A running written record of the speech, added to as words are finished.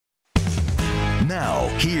Now,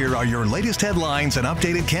 here are your latest headlines and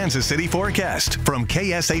updated Kansas City forecast from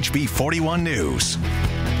KSHB 41 News.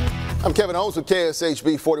 I'm Kevin Holmes with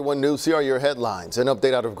KSHB 41 News. Here are your headlines. An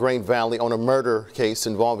update out of Grain Valley on a murder case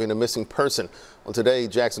involving a missing person. Well, today,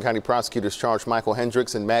 Jackson County prosecutors charged Michael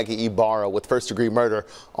Hendricks and Maggie Ibarra with first-degree murder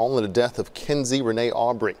on the death of Kenzie Renee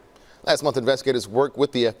Aubrey. Last month, investigators worked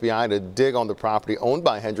with the FBI to dig on the property owned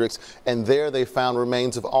by Hendricks, and there they found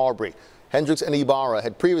remains of Aubrey. Hendricks and Ibarra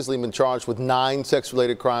had previously been charged with 9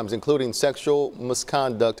 sex-related crimes, including sexual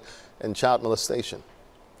misconduct and child molestation.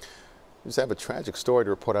 We just have a tragic story to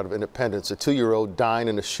report out of Independence. A 2-year-old dying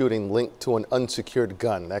in a shooting linked to an unsecured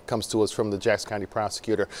gun. That comes to us from the Jackson County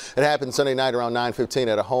prosecutor. It happened Sunday night around 9:15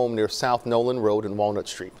 at a home near South Nolan Road and Walnut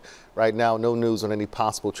Street. Right now, no news on any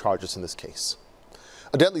possible charges in this case.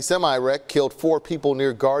 A deadly semi-wreck killed 4 people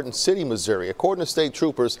near Garden City, Missouri. According to state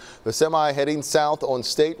troopers, the semi heading south on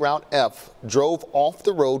State Route F drove off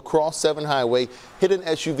the road, crossed 7 Highway, hit an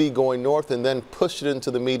SUV going north, and then pushed it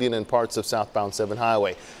into the median and parts of southbound 7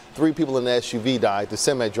 Highway. 3 people in the SUV died. The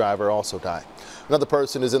semi-driver also died. Another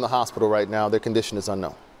person is in the hospital right now. Their condition is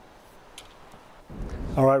unknown.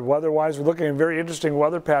 All right, weather-wise, we're looking at a very interesting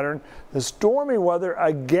weather pattern. The stormy weather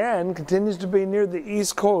again continues to be near the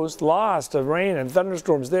East Coast. Lots of rain and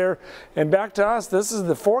thunderstorms there. And back to us, this is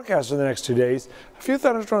the forecast for the next 2 days. A few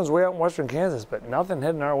thunderstorms way out in western Kansas, but nothing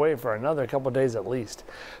heading our way for another couple of days at least.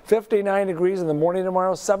 59 degrees in the morning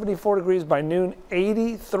tomorrow, 74 degrees by noon,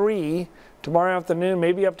 83 tomorrow afternoon,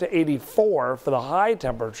 maybe up to 84 for the high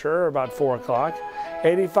temperature about 4 o'clock.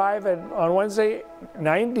 85 on Wednesday,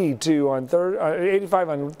 92 on 85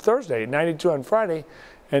 on Thursday, 92 on Friday,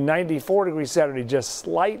 and 94 degrees Saturday. Just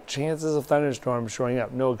slight chances of thunderstorms showing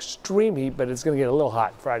up. No extreme heat, but it's going to get a little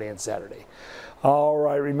hot Friday and Saturday. All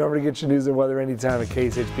right, remember to get your news and weather anytime at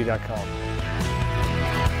KSHB.com.